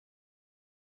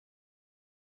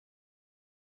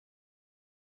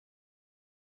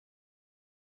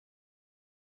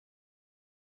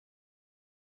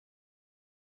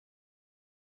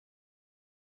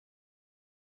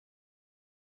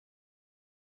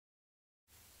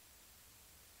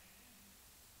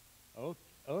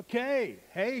Okay.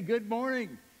 Hey, good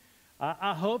morning.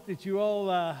 I hope that you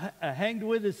all hanged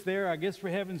with us there. I guess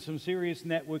we're having some serious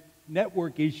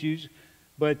network issues,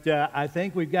 but I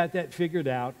think we've got that figured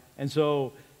out. And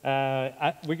so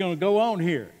we're going to go on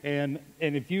here. And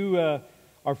if you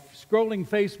are scrolling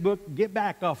Facebook, get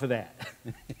back off of that.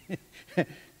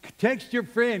 Text your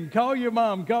friend, call your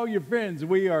mom, call your friends.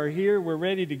 We are here. We're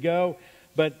ready to go.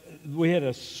 But we had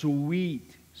a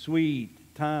sweet,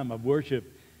 sweet time of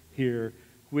worship here.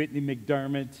 Whitney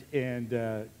McDermott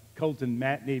and Colton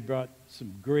Matney brought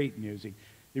some great music.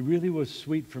 It really was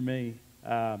sweet for me.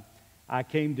 I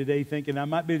came today thinking I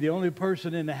might be the only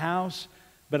person in the house,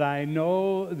 but I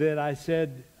know that I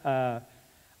said,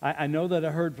 I know that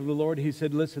I heard from the Lord. He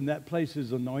said, listen, that place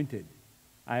is anointed.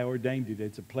 I ordained it.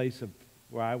 It's a place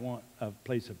where I want a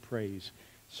place of praise.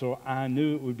 So I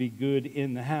knew it would be good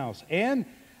in the house. And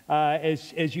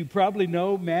as you probably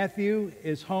know, Matthew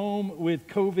is home with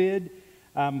COVID.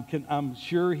 I'm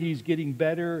sure he's getting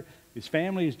better. His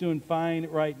family is doing fine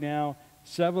right now.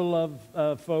 Several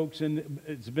of folks, and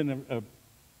it's been a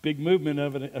big movement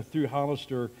of it through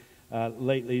Hollister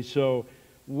lately. So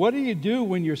what do you do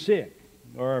when you're sick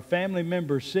or a family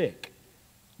member's sick?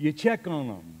 You check on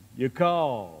them. You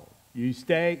call. You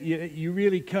stay. You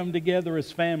really come together as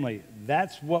family.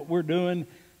 That's what we're doing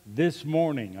this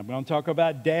morning. I'm going to talk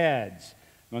about dads.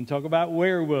 I'm going to talk about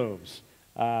werewolves.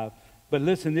 But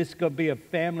listen, this is going to be a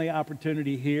family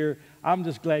opportunity here. I'm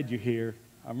just glad you're here.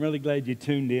 I'm really glad you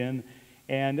tuned in.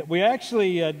 And we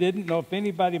actually didn't know if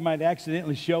anybody might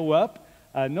accidentally show up.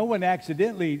 No one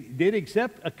accidentally did,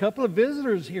 except a couple of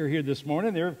visitors here this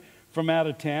morning. They're from out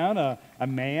of town, a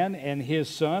man and his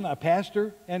son, a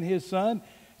pastor and his son.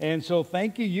 And so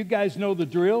thank you. You guys know the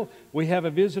drill. We have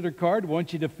a visitor card. We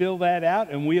want you to fill that out,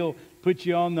 and we'll put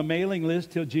you on the mailing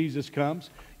list till Jesus comes.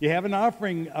 You have an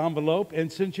offering envelope,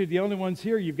 and since you're the only ones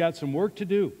here, you've got some work to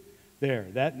do there.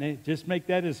 Just make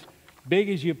that as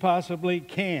big as you possibly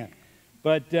can.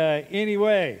 But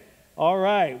anyway, all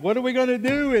right, what are we going to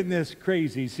do in this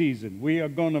crazy season? We are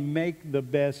going to make the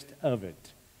best of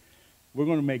it. We're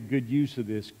going to make good use of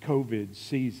this COVID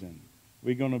season.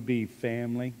 We're going to be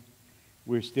family.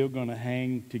 We're still going to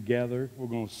hang together. We're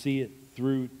going to see it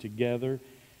through together.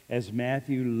 As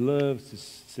Matthew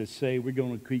loves to say, we're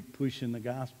going to keep pushing the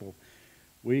gospel.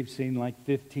 We've seen like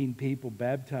 15 people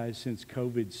baptized since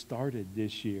COVID started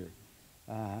this year.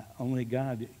 Only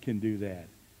God can do that.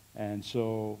 And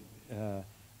so I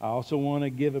also want to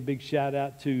give a big shout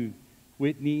out to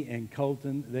Whitney and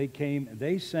Colton. They came,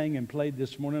 they sang and played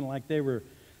this morning like they were,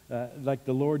 like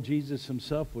the Lord Jesus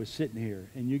himself was sitting here.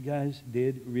 And you guys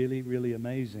did really, really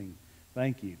amazing.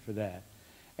 Thank you for that.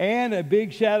 And a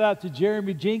big shout out to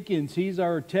Jeremy Jenkins. He's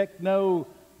our techno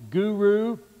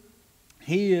guru.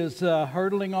 He is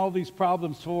hurdling all these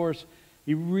problems for us.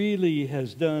 He really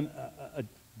has done a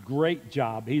great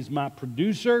job. He's my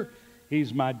producer.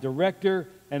 He's my director.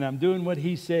 And I'm doing what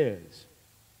he says.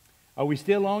 Are we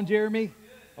still on, Jeremy?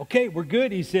 Okay, we're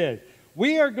good, he said.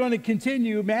 We are going to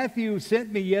continue. Matthew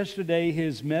sent me yesterday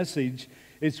his message.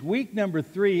 It's week number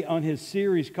 3 on his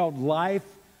series called Life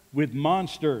with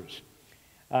Monsters.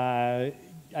 I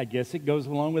guess it goes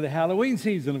along with the Halloween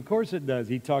season. Of course it does.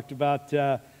 He talked about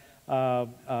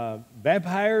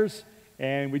vampires,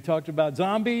 and we talked about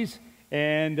zombies.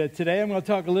 And today I'm going to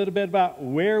talk a little bit about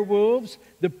werewolves.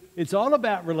 It's all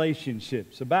about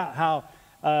relationships, about how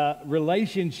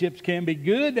relationships can be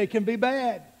good, they can be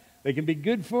bad. They can be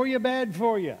good for you, bad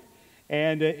for you.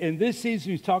 And in this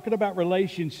season, he's talking about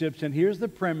relationships. And here's the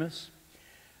premise,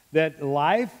 that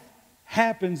life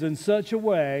happens in such a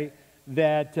way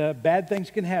that bad things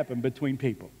can happen between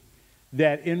people.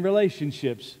 That in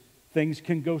relationships, things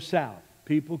can go south.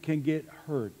 People can get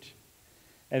hurt.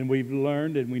 And we've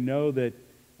learned and we know that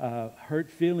hurt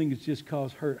feelings just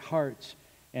cause hurt hearts.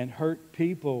 And hurt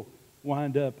people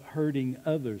wind up hurting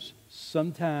others.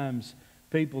 Sometimes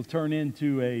people turn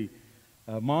into a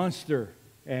monster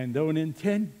and don't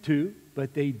intend to,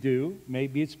 but they do.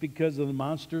 Maybe it's because of the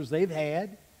monsters they've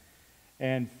had.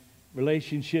 And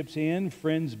relationships end,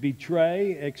 friends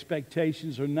betray,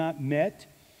 expectations are not met,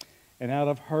 and out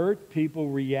of hurt, people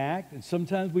react. And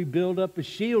sometimes we build up a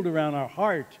shield around our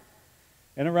heart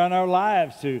and around our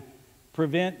lives to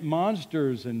prevent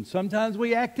monsters, and sometimes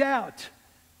we act out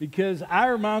because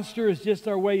our monster is just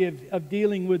our way of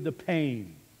dealing with the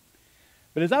pain.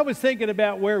 But as I was thinking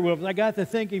about werewolves, I got to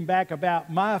thinking back about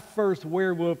my first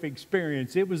werewolf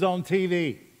experience. It was on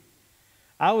TV.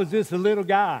 I was just a little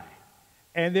guy.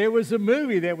 And there was a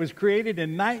movie that was created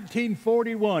in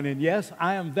 1941. And yes,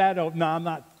 I am that old. No, I'm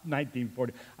not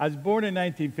 1940. I was born in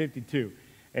 1952.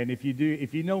 And if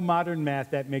you know modern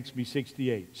math, that makes me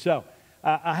 68. So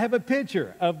I have a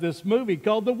picture of this movie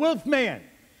called The Wolfman.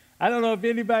 I don't know if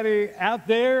anybody out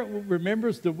there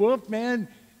remembers The Wolfman.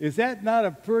 Is that not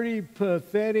a pretty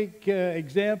pathetic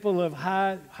example of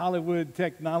high Hollywood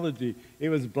technology? It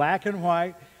was black and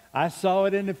white. I saw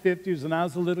it in the 50s when I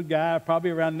was a little guy,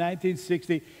 probably around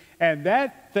 1960. And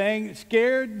that thing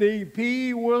scared the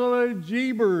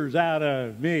pee-willa-jeebers out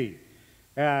of me.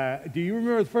 Do you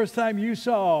remember the first time you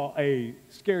saw a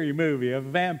scary movie, a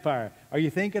vampire? Are you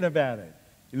thinking about it?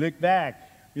 You look back.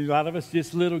 A lot of us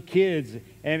just little kids.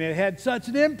 And it had such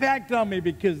an impact on me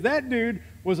because that dude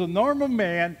was a normal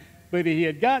man, but he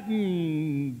had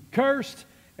gotten cursed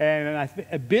and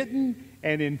bitten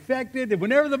and infected. And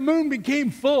whenever the moon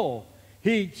became full,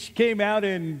 he came out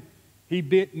and he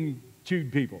bit and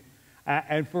chewed people.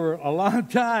 And for a long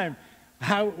time,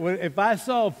 if I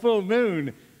saw a full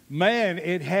moon, man,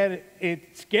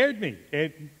 it scared me.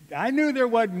 I knew there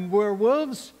wasn't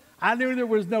werewolves. I knew there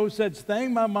was no such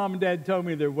thing. My mom and dad told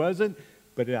me there wasn't,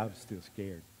 but I was still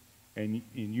scared. And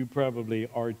you probably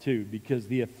are too, because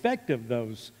the effect of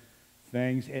those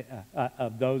things,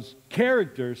 of those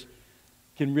characters,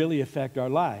 can really affect our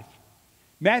life.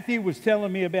 Matthew was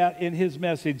telling me about in his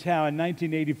message how in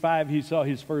 1985 he saw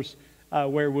his first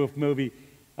werewolf movie,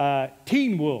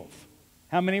 Teen Wolf.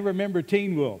 How many remember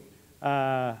Teen Wolf?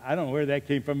 I don't know where that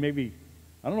came from. Maybe,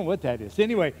 I don't know what that is.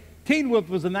 Anyway, Teen Wolf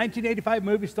was a 1985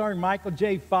 movie starring Michael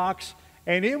J. Fox,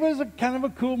 and it was kind of a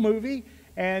cool movie.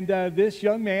 And this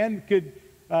young man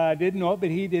didn't know it, but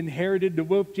he'd inherited the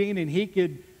wolf gene, and he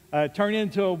could turn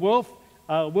into a wolf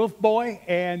boy,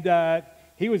 and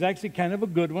he was actually kind of a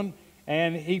good one.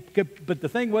 And but the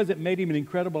thing was, it made him an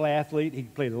incredible athlete. He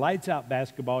played lights-out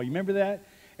basketball. You remember that?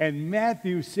 And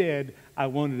Matthew said, I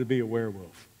wanted to be a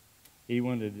werewolf. He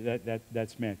wanted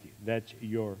that's Matthew. That's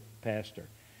your pastor.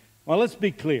 Well, let's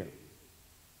be clear.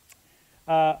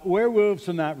 Werewolves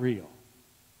are not real.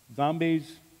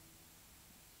 Zombies,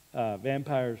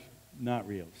 vampires, not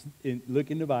real.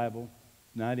 Look in the Bible,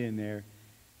 not in there.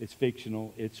 It's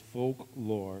fictional. It's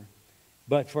folklore.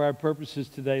 But for our purposes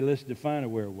today, let's define a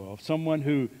werewolf. Someone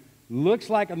who looks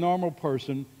like a normal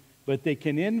person, but they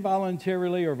can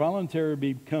involuntarily or voluntarily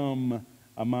become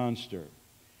a monster.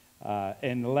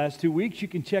 And the last 2 weeks, you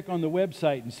can check on the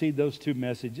website and see those two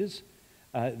messages.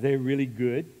 They're really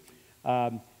good.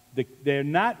 They're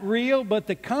not real, but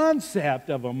the concept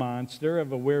of a monster,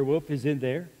 of a werewolf, is in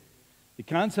there. The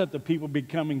concept of people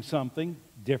becoming something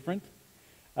different,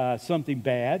 something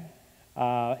bad.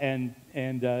 And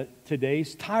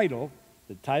today's title,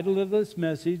 the title of this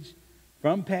message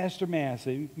from Pastor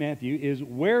Matthew is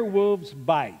Werewolves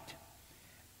Bite.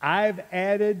 I've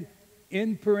added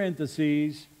in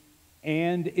parentheses,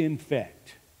 and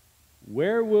infect.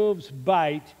 Werewolves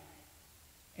bite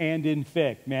and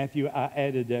infect. Matthew, I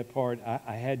added that part.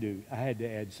 I had to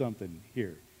add something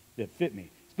here that fit me.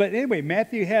 But anyway,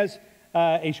 Matthew has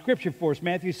a scripture for us.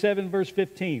 Matthew 7, verse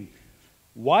 15.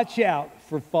 Watch out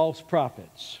for false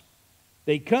prophets.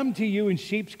 They come to you in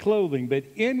sheep's clothing, but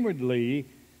inwardly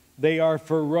they are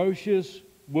ferocious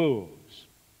wolves.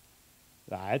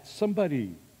 That's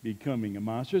somebody becoming a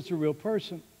monster. It's a real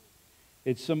person.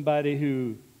 It's somebody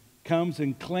who comes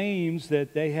and claims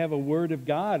that they have a word of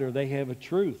God or they have a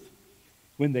truth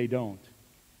when they don't.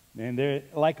 And they're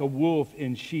like a wolf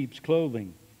in sheep's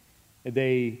clothing.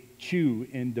 They chew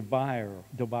and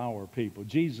devour people.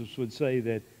 Jesus would say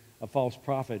that a false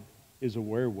prophet is a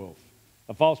werewolf.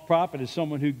 A false prophet is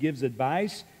someone who gives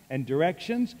advice and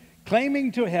directions,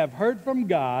 claiming to have heard from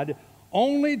God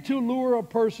only to lure a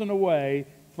person away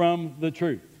from the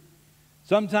truth.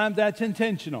 Sometimes that's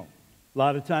intentional. A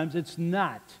lot of times it's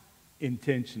not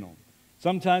intentional.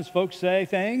 Sometimes folks say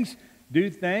things, do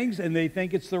things, and they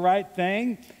think it's the right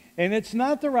thing, and it's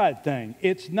not the right thing.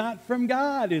 It's not from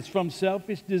God. It's from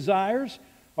selfish desires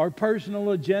or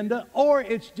personal agenda, or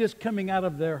it's just coming out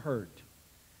of their hurt.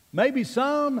 Maybe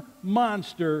some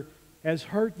monster has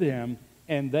hurt them,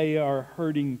 and they are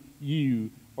hurting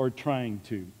you or trying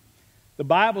to. The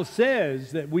Bible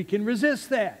says that we can resist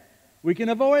that. We can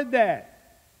avoid that.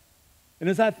 And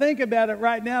as I think about it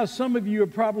right now, some of you are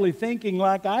probably thinking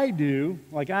like I do,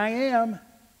 like I am.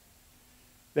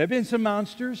 There have been some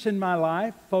monsters in my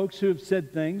life, folks who have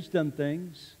said things, done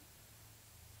things,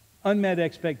 unmet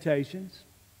expectations.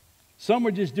 Some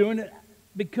were just doing it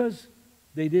because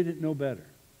they didn't know better.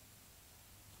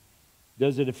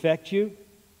 Does it affect you?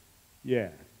 Yeah.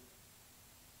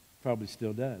 Probably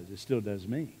still does. It still does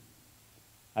me.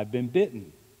 I've been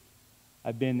bitten.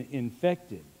 I've been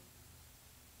infected.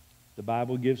 The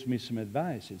Bible gives me some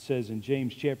advice. It says in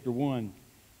James chapter 1,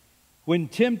 when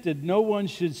tempted, no one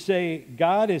should say,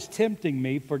 God is tempting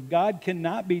me, for God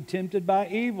cannot be tempted by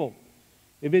evil.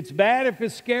 If it's bad, if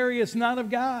it's scary, it's not of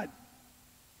God.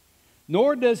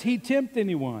 Nor does he tempt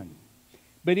anyone.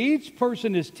 But each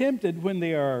person is tempted when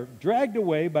they are dragged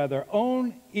away by their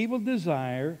own evil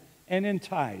desire and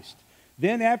enticed.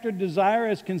 Then after desire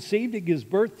is conceived, it gives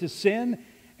birth to sin.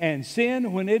 And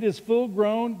sin, when it is full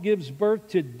grown, gives birth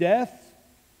to death.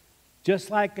 Just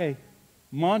like a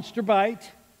monster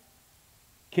bite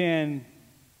can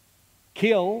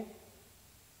kill,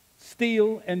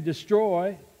 steal, and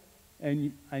destroy.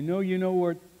 And I know you know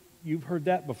what you've heard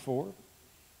that before,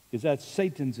 because that's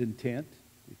Satan's intent.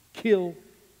 Kill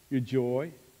your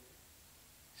joy,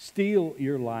 steal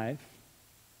your life,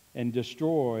 and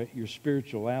destroy your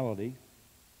spirituality.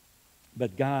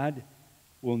 But God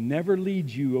will never lead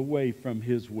you away from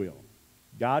his will.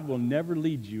 God will never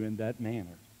lead you in that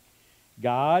manner.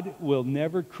 God will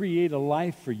never create a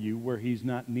life for you where he's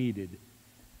not needed.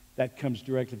 That comes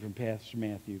directly from Pastor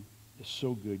Matthew. It's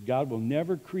so good. God will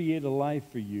never create a life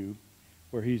for you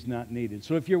where he's not needed.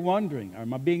 So if you're wondering,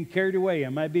 am I being carried away?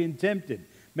 Am I being tempted?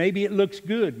 Maybe it looks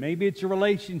good. Maybe it's a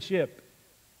relationship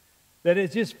that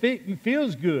it just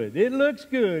feels good. It looks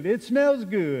good. It smells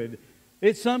good.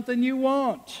 It's something you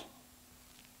want.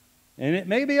 And it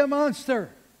may be a monster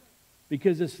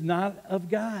because it's not of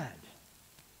God.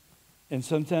 And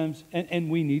sometimes, and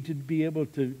we need to be able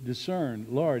to discern,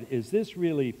 Lord, is this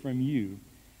really from you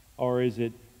or is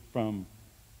it from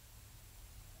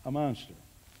a monster?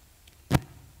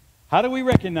 How do we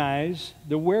recognize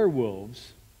the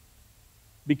werewolves?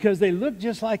 Because they look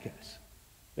just like us.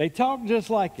 They talk just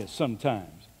like us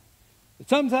sometimes.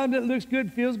 Sometimes it looks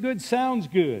good, feels good, sounds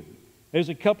good. There's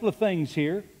a couple of things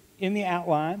here in the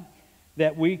outline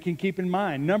that we can keep in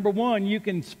mind. Number one, you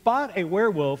can spot a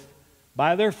werewolf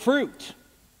by their fruit,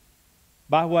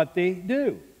 by what they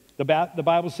do. The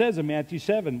Bible says in Matthew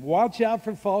 7, watch out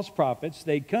for false prophets.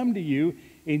 They come to you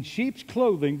in sheep's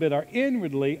clothing, but are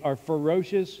inwardly are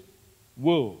ferocious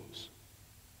wolves.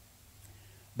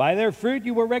 By their fruit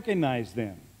you will recognize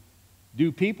them.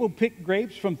 Do people pick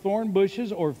grapes from thorn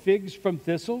bushes or figs from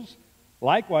thistles?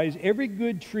 Likewise, every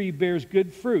good tree bears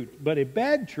good fruit, but a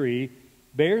bad tree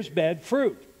bears bad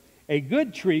fruit. A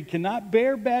good tree cannot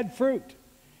bear bad fruit,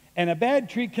 and a bad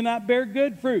tree cannot bear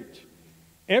good fruit.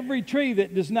 Every tree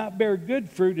that does not bear good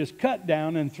fruit is cut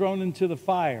down and thrown into the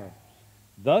fire.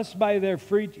 Thus by their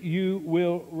fruit you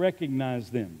will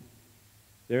recognize them.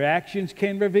 Their actions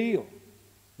can reveal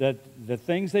that the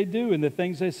things they do and the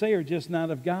things they say are just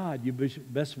not of God. You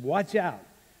best watch out,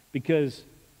 because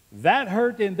that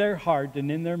hurt in their heart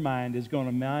and in their mind is going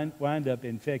to wind up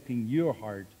infecting your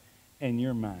heart and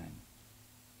your mind.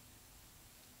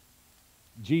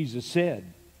 Jesus said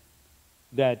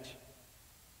that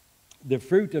the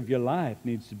fruit of your life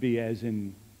needs to be as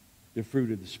in the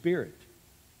fruit of the Spirit.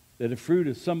 That the fruit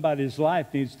of somebody's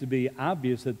life needs to be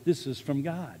obvious that this is from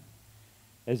God.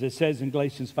 As it says in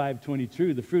Galatians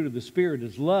 5:22, the fruit of the Spirit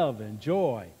is love and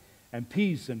joy and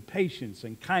peace and patience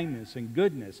and kindness and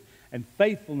goodness and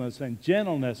faithfulness and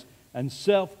gentleness and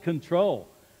self-control.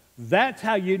 That's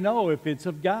how you know if it's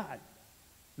of God.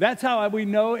 That's how we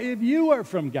know if you are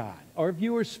from God or if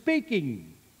you are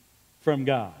speaking from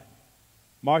God.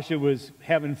 Marcia was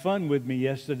having fun with me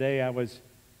yesterday. I was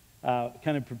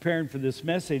kind of preparing for this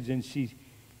message, and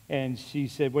she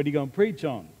said, "What are you going to preach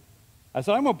on?" I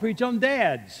said, "I'm going to preach on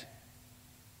dads.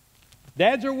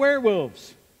 Dads are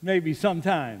werewolves, maybe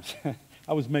sometimes."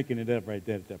 I was making it up right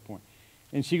there at that point.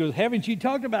 And she goes, "Haven't you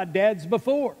talked about dads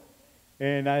before?"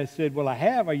 And I said, "Well, I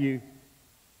have. You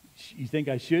think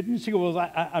I shouldn't?" She goes,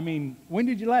 "Well, I mean, when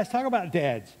did you last talk about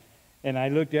dads?" And I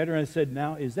looked at her and I said,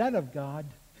 "Now, is that of God?"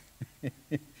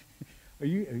 Are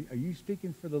you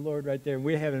speaking for the Lord right there? And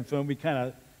we're having fun. We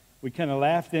kind of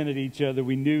laughed in at each other.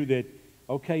 We knew that,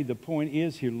 okay, the point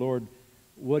is here, Lord,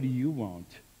 what do you want?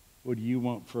 What do you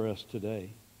want for us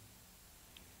today?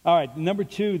 All right, number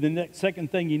two, the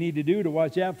second thing you need to do to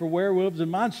watch out for werewolves and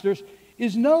monsters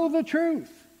is know the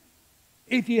truth.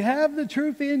 If you have the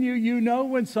truth in you, you know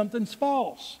when something's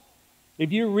false.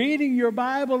 If you're reading your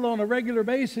Bible on a regular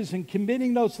basis and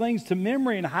committing those things to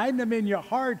memory and hiding them in your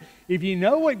heart, if you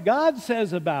know what God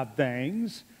says about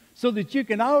things, so that you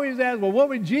can always ask, well, what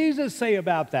would Jesus say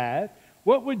about that?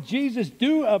 What would Jesus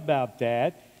do about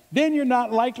that? Then you're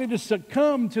not likely to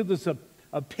succumb to the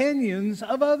opinions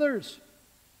of others,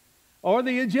 or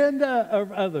the agenda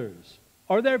of others,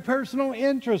 or their personal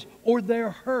interests, or their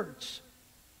hurts,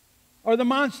 or the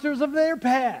monsters of their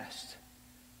past.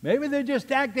 Maybe they're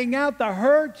just acting out the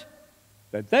hurt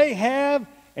that they have,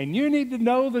 and you need to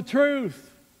know the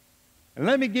truth. And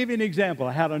let me give you an example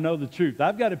of how to know the truth.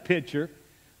 I've got a picture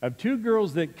of two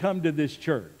girls that come to this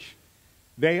church.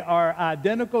 They are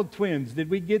identical twins.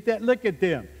 Did we get that? Look at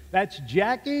them. That's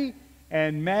Jackie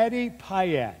and Maddie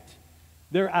Pyatt.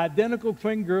 They're identical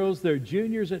twin girls. They're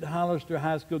juniors at Hollister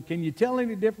High School. Can you tell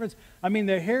any difference? I mean,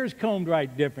 their hair's combed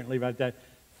right differently like that.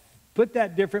 Put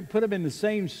that different, put them in the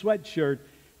same sweatshirt.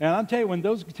 And I'll tell you, when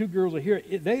those two girls are here,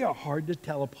 they are hard to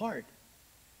tell apart.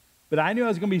 But I knew I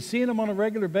was going to be seeing them on a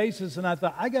regular basis, and I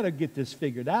thought, I got to get this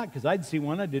figured out, because I'd see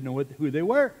one, I didn't know who they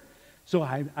were. So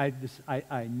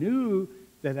I knew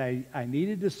that I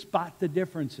needed to spot the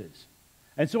differences.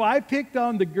 And so I picked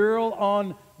on the girl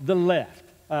on the left.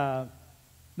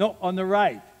 No, on the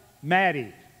right,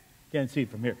 Maddie. Can't see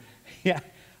from here. Yeah,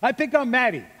 I picked on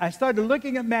Maddie. I started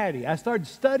looking at Maddie. I started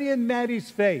studying Maddie's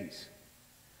face.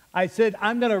 I said,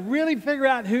 I'm going to really figure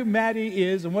out who Maddie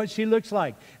is and what she looks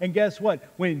like. And guess what?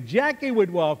 When Jackie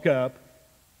would walk up,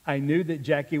 I knew that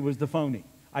Jackie was the phony.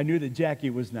 I knew that Jackie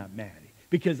was not Maddie,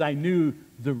 because I knew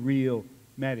the real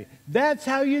Maddie. That's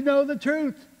how you know the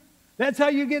truth. That's how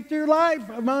you get through life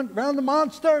around the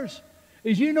monsters.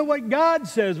 Is you know what God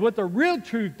says, what the real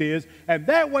truth is, and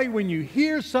that way when you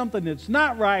hear something that's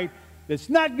not right, that's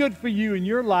not good for you in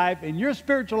your life, in your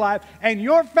spiritual life, and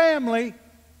your family,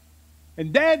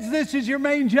 and dads, this is your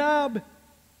main job,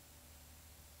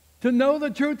 to know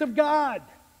the truth of God,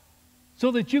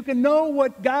 so that you can know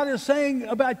what God is saying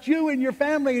about you and your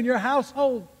family and your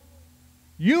household.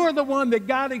 You are the one that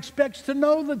God expects to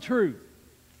know the truth.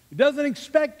 He doesn't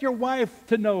expect your wife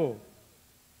to know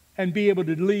and be able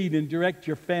to lead and direct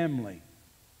your family.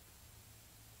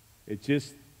 It's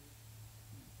just,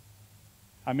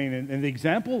 I mean, and the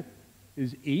example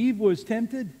is Eve was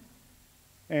tempted,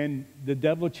 and the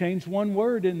devil changed one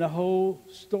word in the whole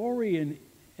story,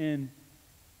 and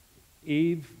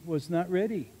Eve was not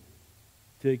ready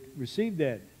to receive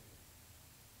that.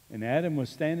 And Adam was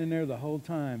standing there the whole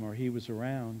time, or he was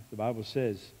around. The Bible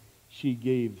says she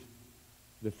gave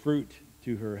the fruit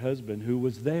to her husband, who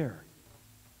was there.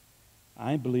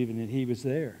 I'm believing that he was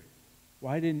there.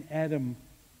 Why didn't Adam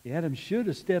should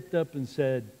have stepped up and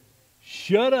said,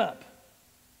 shut up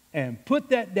and put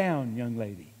that down, young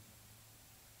lady.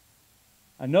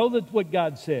 I know that's what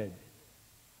God said.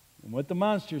 And what the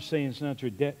monster's saying is not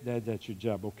true. Dad, that's your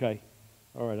job, okay?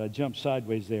 All right, I jumped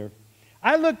sideways there.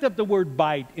 I looked up the word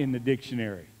bite in the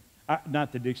dictionary.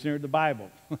 Not the dictionary, the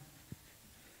Bible.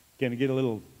 Can I get a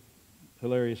little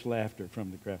hilarious laughter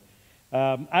from the crowd?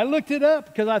 I looked it up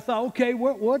because I thought, okay,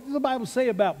 what does the Bible say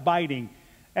about biting?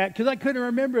 Because I couldn't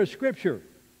remember a scripture.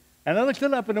 And I looked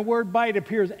it up, and the word bite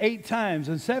appears 8 times,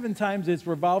 and 7 times it's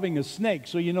revolving a snake,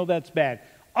 so you know that's bad.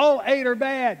 All 8 are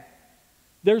bad.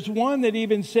 There's one that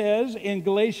even says in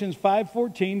Galatians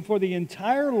 5:14, for the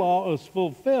entire law is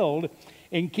fulfilled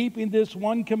in keeping this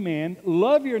one command,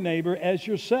 love your neighbor as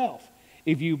yourself.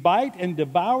 If you bite and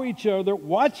devour each other,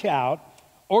 watch out,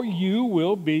 or you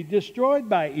will be destroyed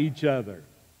by each other.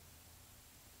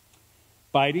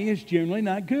 Biting is generally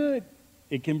not good.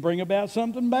 It can bring about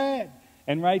something bad.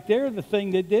 And right there, the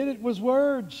thing that did it was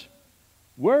words.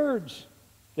 Words.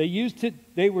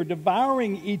 They were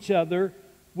devouring each other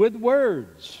with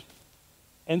words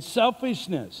and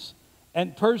selfishness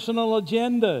and personal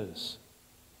agendas.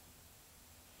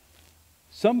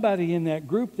 Somebody in that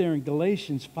group there in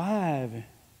Galatians 5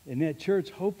 in that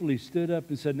church hopefully stood up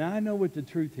and said, now I know what the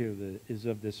truth here is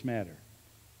of this matter.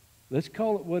 Let's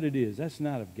call it what it is. That's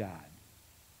not of God.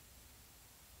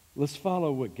 Let's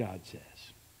follow what God says.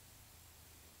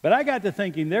 But I got to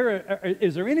thinking,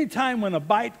 is there any time when a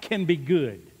bite can be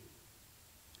good?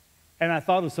 And I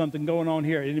thought of something going on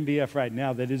here at NBF right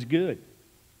now that is good.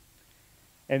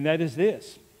 And that is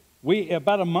this.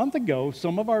 About a month ago,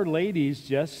 some of our ladies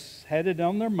just had it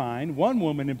on their mind, one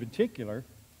woman in particular,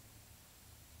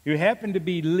 who happened to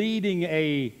be leading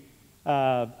a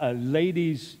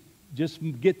ladies just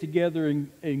get together and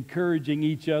encouraging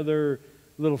each other,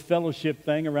 little fellowship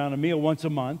thing around a meal once a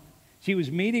month. She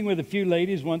was meeting with a few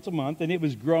ladies once a month, and it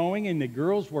was growing, and the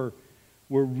girls were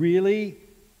really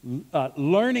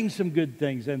learning some good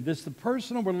things. And the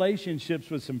personal relationships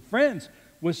with some friends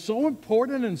was so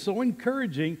important and so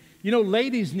encouraging. You know,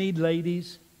 ladies need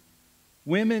ladies.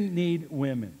 Women need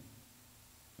women.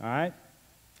 All right?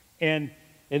 And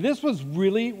this was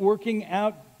really working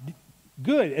out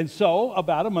good. And so,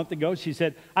 about a month ago, she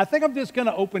said, I think I'm just going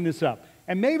to open this up.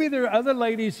 And maybe there are other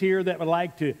ladies here that would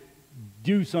like to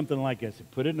do something like this.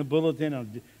 Put it in a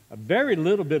bulletin, a very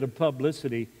little bit of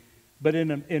publicity. But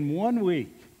in 1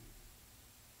 week,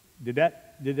 did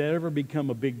that ever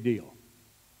become a big deal?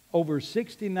 Over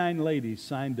 69 ladies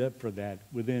signed up for that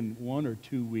within 1 or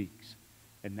 2 weeks.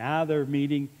 And now they're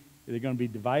meeting. They're going to be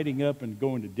dividing up and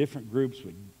going to different groups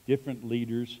with different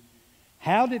leaders.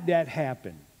 How did that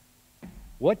happen?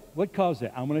 What caused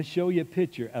that? I'm going to show you a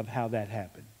picture of how that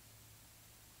happened.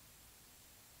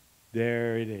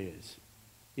 There it is.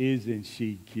 Isn't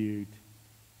she cute?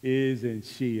 Isn't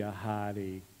she a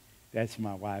hottie? That's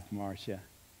my wife, Marcia.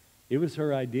 It was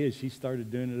her idea. She started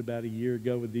doing it about a year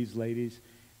ago with these ladies,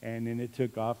 and then it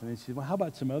took off. And then she said, well, how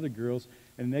about some other girls?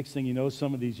 And the next thing you know,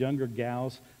 some of these younger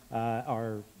gals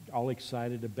are all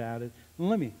excited about it.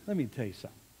 Let me tell you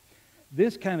something.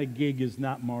 This kind of gig is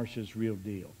not Marcia's real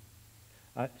deal.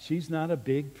 She's not a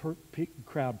big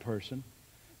crowd person.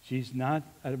 She's not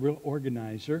a real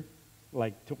organizer,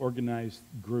 like to organize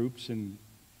groups and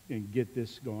get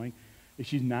this going.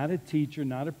 She's not a teacher,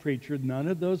 not a preacher. None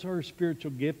of those are her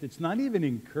spiritual gift. It's not even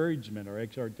encouragement or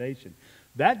exhortation.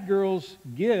 That girl's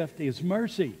gift is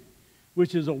mercy,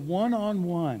 which is a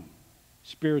one-on-one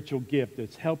spiritual gift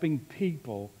that's helping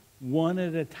people one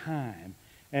at a time.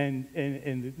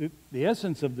 And the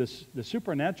essence of this, the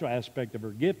supernatural aspect of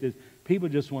her gift is people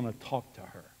just want to talk to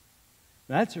her.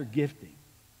 That's her gifting.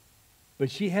 But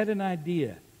she had an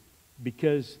idea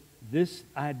because this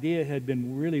idea had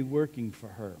been really working for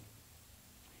her.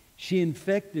 She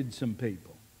infected some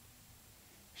people.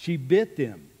 She bit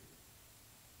them.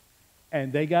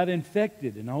 And they got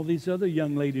infected. And all these other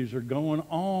young ladies are going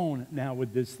on now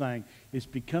with this thing. It's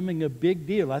becoming a big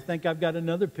deal. I think I've got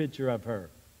another picture of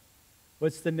her.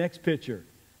 What's the next picture?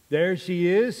 There she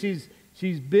is.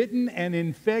 She's bitten and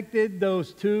infected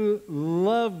those two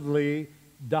lovely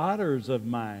daughters of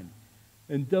mine.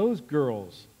 And those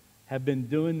girls have been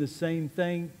doing the same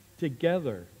thing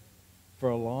together for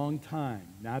a long time.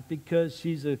 Not because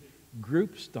she's a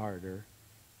group starter,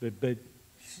 but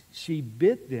she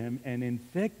bit them and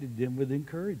infected them with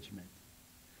encouragement.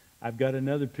 I've got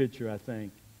another picture, I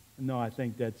think. No, I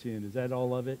think that's in. Is that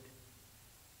all of it?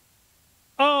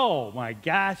 Oh, my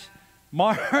gosh.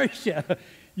 Marcia,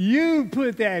 you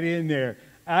put that in there.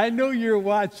 I know you're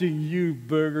watching, you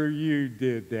booger. You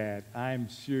did that. I'm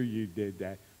sure you did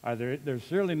that. There's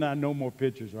certainly no more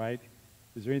pictures, right?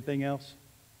 Is there anything else?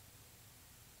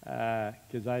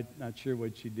 Because I'm not sure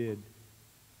what she did.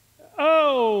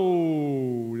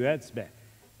 Oh, that's bad.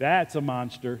 That's a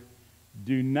monster.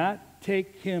 Do not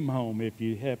take him home if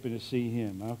you happen to see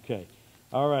him. Okay.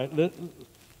 All right.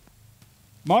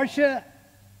 Marcia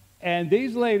and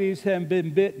these ladies have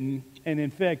been bitten and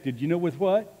infected. You know with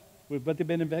what? With what they've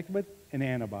been infected with? An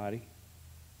antibody.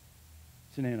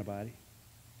 It's an antibody.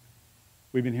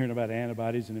 We've been hearing about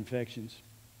antibodies and infections.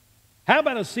 How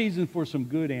about a season for some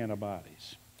good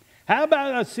antibodies? How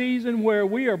about a season where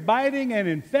we are biting and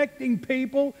infecting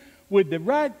people with the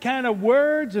right kind of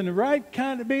words and the right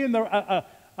kind of being the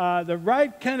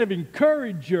right kind of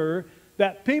encourager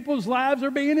that people's lives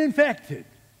are being infected?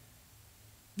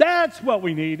 That's what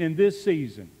we need in this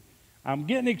season. I'm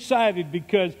getting excited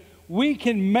because we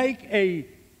can make a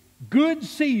good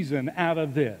season out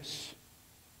of this.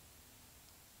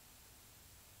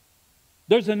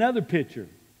 There's another picture.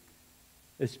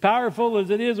 As powerful as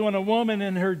it is when a woman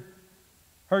and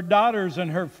her daughters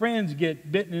and her friends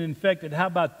get bitten and infected, how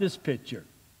about this picture?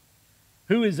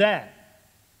 Who is that?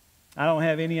 I don't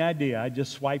have any idea. I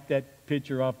just swiped that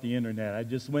picture off the internet. I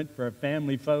just went for a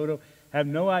family photo. Have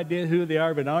no idea who they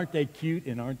are, but aren't they cute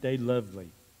and aren't they lovely?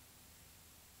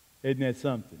 Isn't that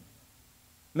something?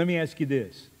 Let me ask you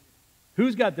this.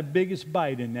 Who's got the biggest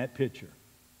bite in that picture?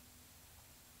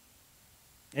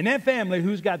 In that family,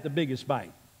 who's got the biggest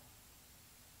bite?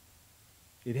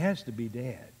 It has to be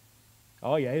Dad.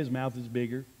 Oh, yeah, his mouth is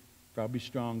bigger, probably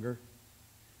stronger.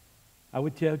 I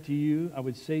would say to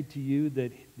you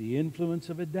that the influence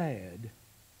of a dad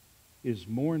is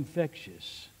more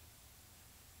infectious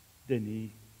than the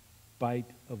bite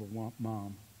of a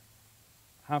mom.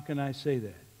 How can I say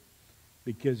that?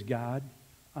 Because God,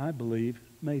 I believe,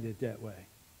 made it that way.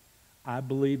 I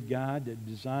believe God that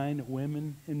designed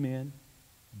women and men,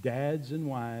 dads and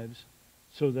wives,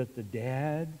 so that the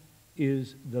dad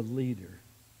is the leader.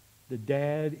 The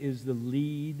dad is the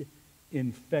lead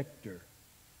infector.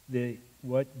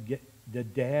 What the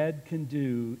dad can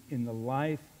do in the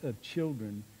life of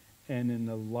children and in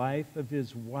the life of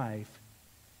his wife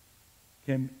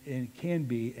can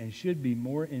be and should be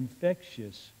more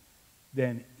infectious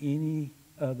than any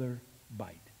other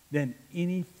bite, than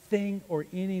anything or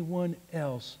anyone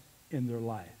else in their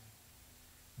life.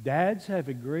 Dads have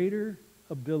a greater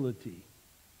ability.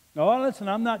 Oh, listen,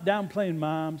 I'm not downplaying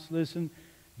moms. Listen,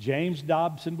 James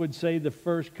Dobson would say the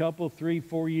first couple, 3,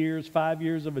 4 years, 5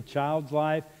 years of a child's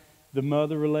life, the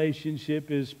mother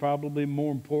relationship is probably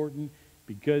more important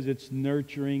because it's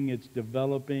nurturing, it's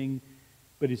developing.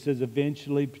 But he says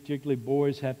eventually, particularly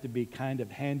boys, have to be kind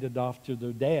of handed off to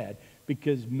their dad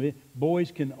because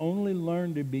boys can only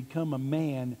learn to become a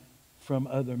man from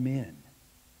other men.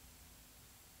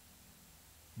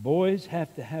 Boys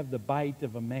have to have the bite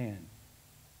of a man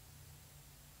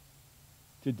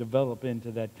to develop into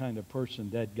that kind of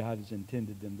person that God has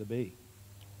intended them to be.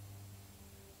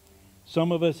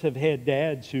 Some of us have had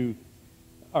dads who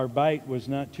our bite was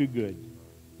not too good,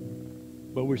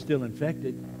 but we're still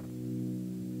infected.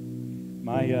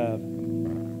 My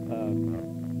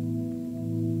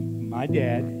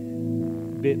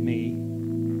dad bit me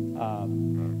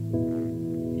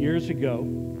years ago.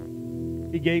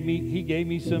 He gave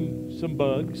me some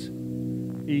bugs.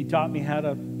 He taught me how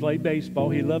to play baseball.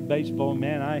 He loved baseball.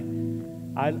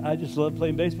 Man, I just love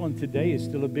playing baseball. And today is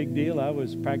still a big deal. I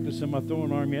was practicing my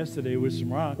throwing arm yesterday with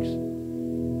some rocks.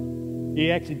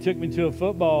 He actually took me to a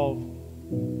football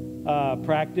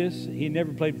practice. He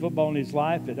never played football in his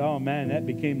life. But oh man, that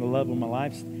became the love of my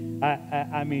life.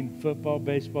 I mean, football,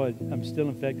 baseball, I'm still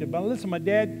infected. But listen, my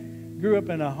dad grew up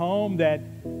in a home that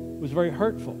was very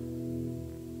hurtful.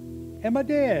 And my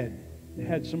dad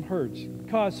had some hurts,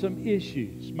 caused some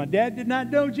issues. My dad did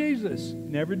not know Jesus,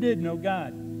 never did know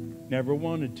God, never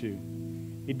wanted to.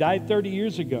 He died 30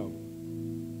 years ago.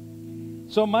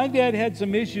 So my dad had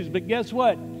some issues, but guess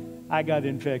what? I got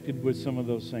infected with some of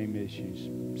those same issues.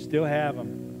 Still have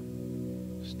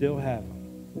them. Still have them.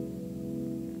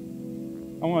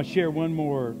 I want to share one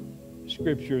more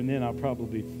scripture and then I'll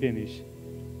probably finish.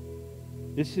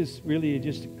 This is really, it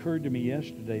just occurred to me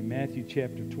yesterday. Matthew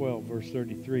chapter 12, verse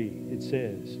 33. It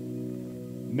says,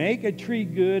 make a tree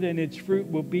good and its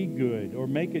fruit will be good. Or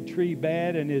make a tree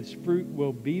bad and its fruit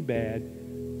will be bad.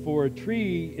 For a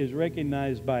tree is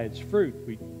recognized by its fruit.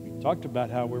 We talked about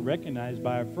how we're recognized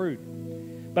by our fruit.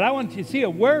 But I want you to see a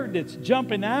word that's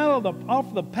jumping out of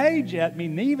off the page at me,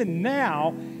 and even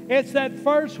now, it's that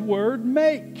first word,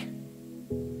 make.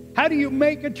 How do you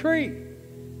make a tree?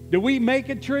 Do we make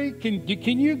a tree?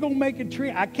 Can you go make a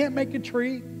tree? I can't make a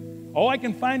tree. Oh, I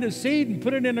can find a seed and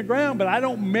put it in the ground, but I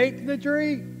don't make the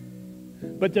tree.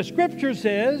 But the scripture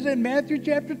says in Matthew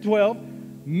chapter 12,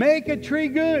 make a tree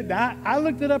good. I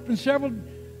looked it up in several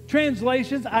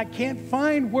translations. I can't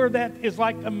find where that is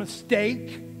like a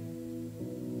mistake.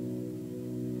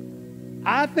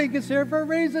 I think it's there for a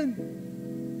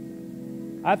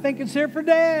reason. I think it's there for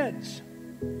dads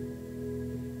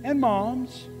and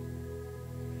moms.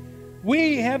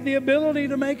 We have the ability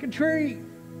to make a tree.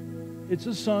 It's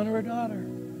a son or a daughter.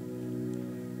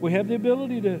 We have the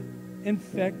ability to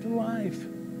infect a life.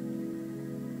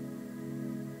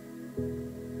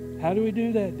 How do we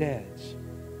do that, dads?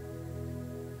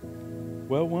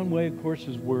 Well, one way, of course,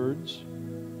 is words.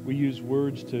 We use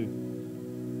words to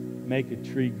make a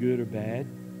tree good or bad,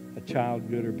 a child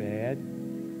good or bad,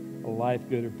 a life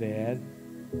good or bad,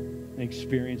 an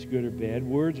experience good or bad.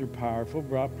 Words are powerful.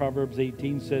 Proverbs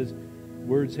 18 says,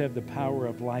 words have the power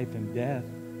of life and death.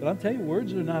 But I'll tell you,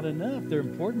 words are not enough. They're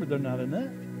important, but they're not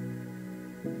enough.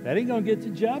 That ain't going to get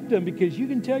the job done, because you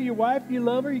can tell your wife you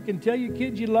love her. You can tell your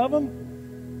kids you love them.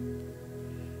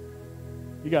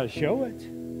 You got to show it.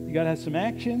 You got to have some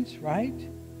actions, right?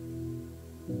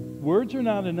 Words are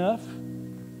not enough.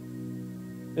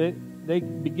 They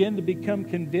begin to become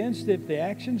convinced if the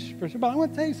actions... But I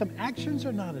want to tell you, some actions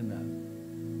are not enough.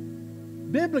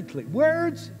 Biblically,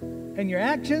 words and your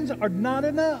actions are not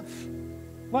enough.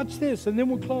 Watch this, and then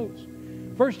we'll close.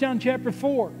 1 John chapter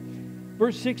 4,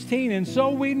 verse 16. And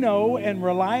so we know and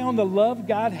rely on the love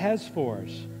God has for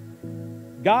us.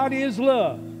 God is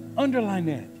love. Underline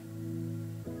that.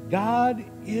 God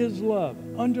is love.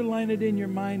 Underline it in your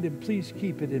mind, and please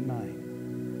keep it in mind.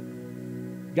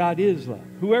 God is love.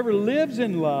 Whoever lives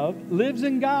in love lives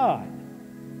in God,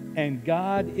 and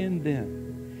God in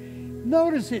them.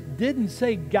 Notice it didn't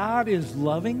say God is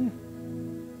loving,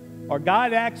 or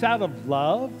God acts out of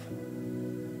love,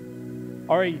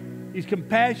 or he's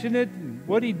compassionate, and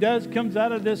what he does comes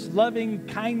out of this loving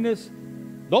kindness.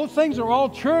 Those things are all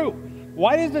true.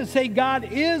 Why does it say God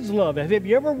is love? Have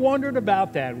you ever wondered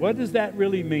about that? What does that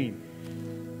really mean?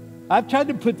 I've tried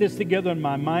to put this together in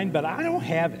my mind, but I don't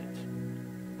have it.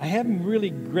 I haven't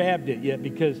really grabbed it yet,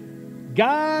 because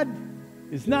God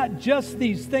is not just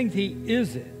these things, he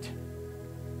is it.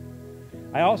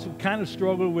 I also kind of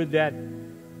struggle with that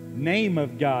name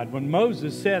of God. When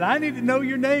Moses said, I need to know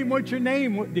your name. What's your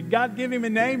name? Did God give him a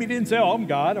name? He didn't say, oh, I'm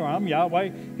God or I'm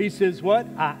Yahweh. He says, what?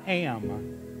 I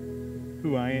am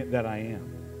who I am, that I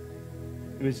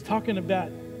am. He was talking about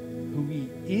who he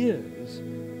is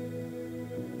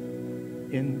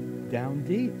in down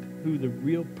deep, who the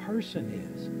real person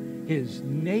is, his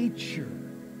nature.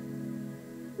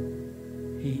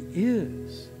 He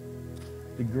is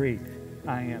the great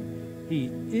I am.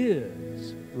 He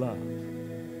is love.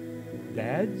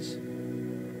 Dads,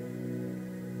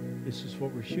 this is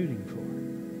what we're shooting for.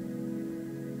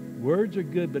 Words are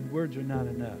good, but words are not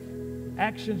enough.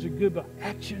 Actions are good, but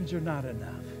actions are not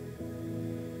enough.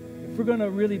 If we're going to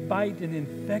really bite and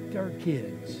infect our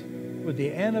kids with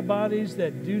the antibodies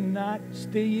that do not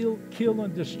steal, kill,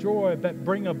 and destroy, but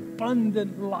bring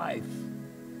abundant life,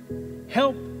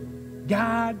 help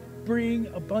God bring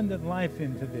abundant life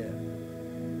into them.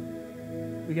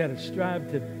 We got to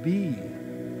strive to be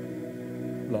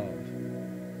love.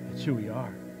 That's who we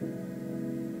are.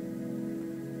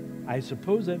 I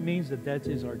suppose that means that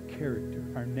is our character,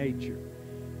 our nature.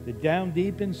 That down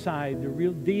deep inside, the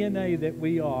real DNA that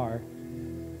we are,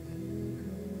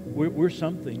 we're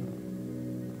something.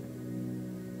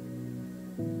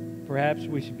 Perhaps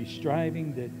we should be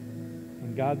striving that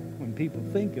when people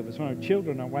think of us, when our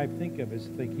children, our wife think of us,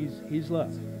 think he's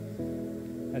love.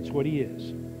 That's what he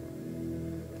is.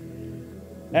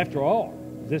 After all,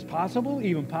 is this possible?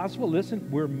 Even possible? Listen,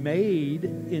 we're made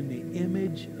in the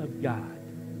image of God.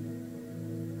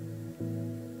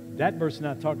 That verse is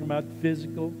not talking about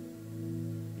physical,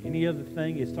 any other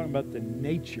thing. It's talking about the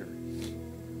nature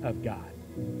of God,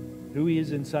 who he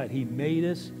is inside. He made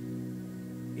us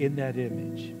in that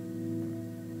image.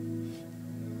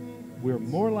 We're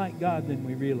more like God than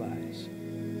we realize.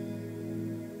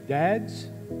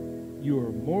 Dads, you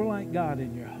are more like God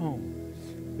in your home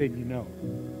than you know.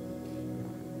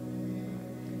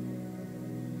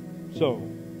 So,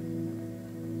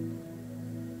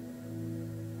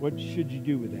 what should you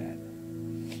do with that?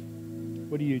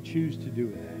 What do you choose to do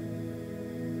with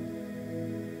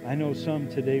that? I know some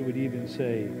today would even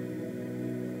say,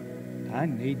 I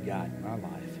need God in my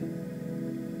life.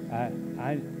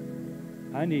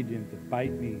 I need him to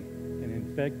bite me and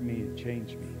infect me and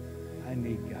change me. I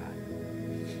need God.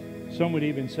 Some would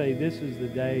even say, this is the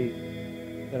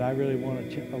day that I really want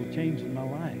to change in my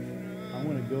life. I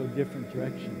want to go a different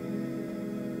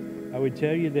direction. I would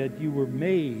tell you that you were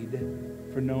made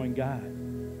for knowing God.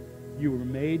 You were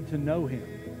made to know him.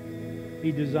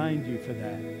 He designed you for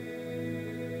that.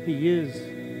 He is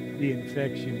the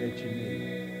infection that you need.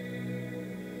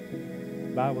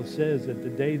 The Bible says that the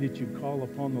day that you call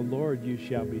upon the Lord, you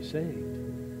shall be saved.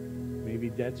 Maybe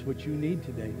that's what you need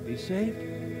today. Be saved.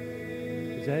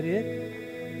 Is that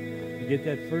it? You get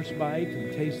that first bite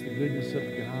and taste the goodness of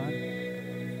God?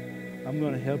 I'm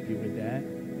going to help you with that.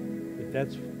 If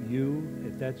that's you,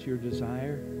 if that's your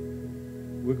desire,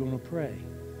 we're going to pray.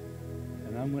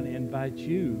 And I'm going to invite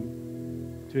you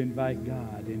to invite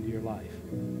God into your life.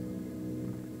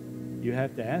 You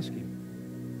have to ask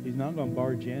him. He's not going to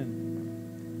barge in.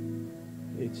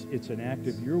 It's an act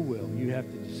of your will. You have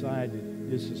to decide that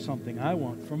this is something I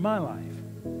want for my life.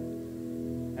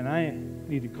 And I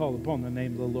need to call upon the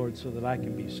name of the Lord so that I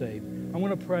can be saved. I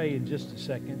want to pray in just a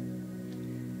second.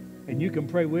 And you can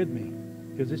pray with me,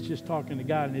 because it's just talking to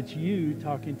God, and it's you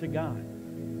talking to God.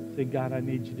 Say, God, I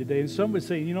need you today. And some would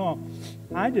say, you know,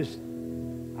 I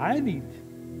need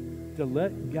to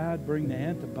let God bring the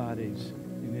antibodies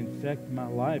and infect my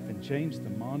life and change the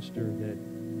monster that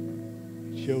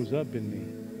shows up in me.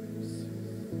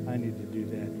 I need to do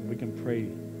that. We can pray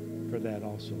for that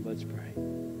also. Let's pray.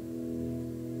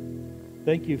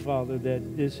 Thank you, Father,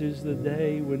 that this is the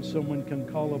day when someone can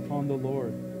call upon the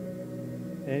Lord.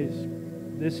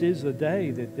 This is the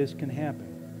day that this can happen.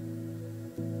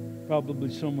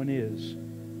 Probably someone is.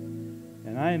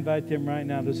 And I invite them right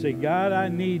now to say, God, I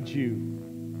need you.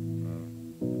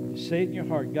 Say it in your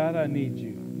heart, God, I need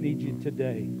you. I need you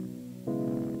today.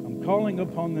 I'm calling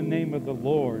upon the name of the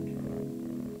Lord.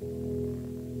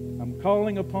 I'm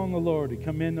calling upon the Lord to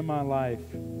come into my life.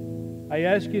 I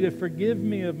ask you to forgive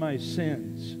me of my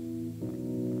sins.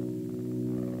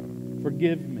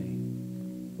 Forgive me.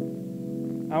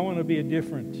 I want to be a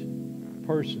different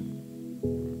person.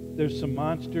 There's some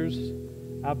monsters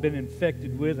I've been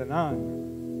infected with, and I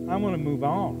want to move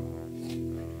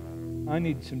on. I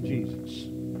need some Jesus.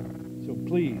 So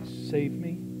please save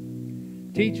me.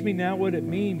 Teach me now what it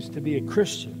means to be a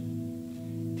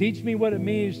Christian. Teach me what it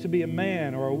means to be a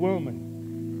man or a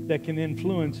woman that can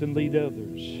influence and lead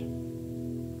others.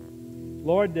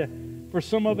 Lord, for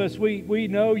some of us, we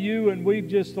know you, and we've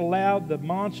just allowed the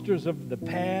monsters of the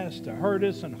past to hurt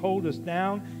us and hold us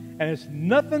down. And it's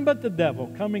nothing but the devil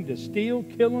coming to steal,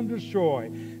 kill, and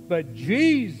destroy. But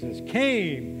Jesus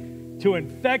came to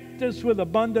infect us with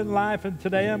abundant life. And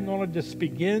today I'm going to just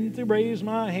begin to raise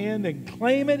my hand and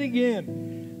claim it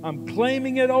again. I'm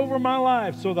claiming it over my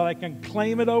life so that I can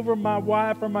claim it over my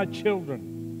wife or my children.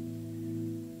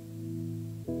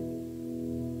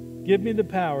 Give me the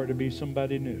power to be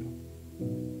somebody new.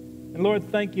 And Lord,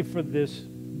 thank you for this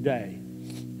day.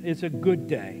 It's a good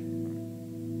day.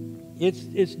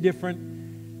 It's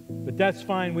different, but that's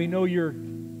fine. We know you're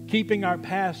keeping our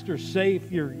pastor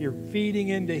safe. You're feeding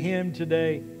into him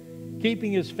today,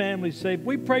 keeping his family safe.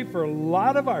 We pray for a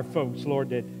lot of our folks, Lord,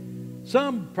 that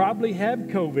some probably have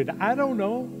COVID. I don't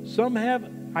know. Some have,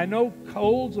 I know,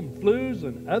 colds and flus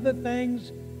and other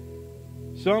things.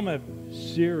 Some have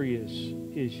serious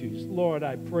issues. Lord,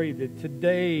 I pray that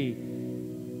today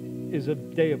is a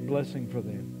day of blessing for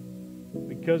them,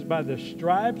 because by the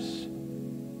stripes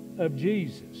of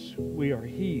Jesus we are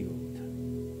healed.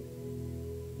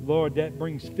 Lord, that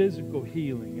brings physical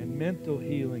healing and mental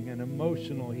healing and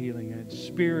emotional healing and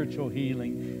spiritual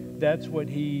healing. That's what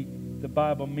the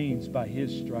Bible means by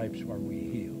his stripes are we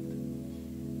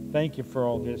healed. Thank you for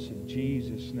all this in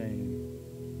Jesus'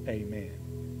 name.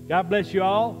 Amen. God bless you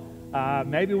all.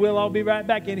 Maybe we'll all be right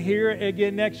back in here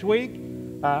again next week.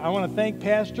 I want to thank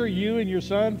Pastor, you and your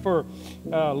son, for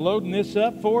loading this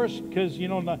up for us, because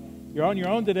you're on your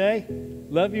own today.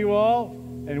 Love you all.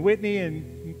 And Whitney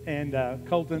and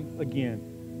Colton,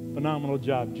 again, phenomenal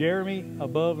job. Jeremy,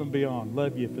 above and beyond.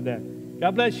 Love you for that.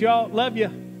 God bless you all. Love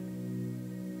you.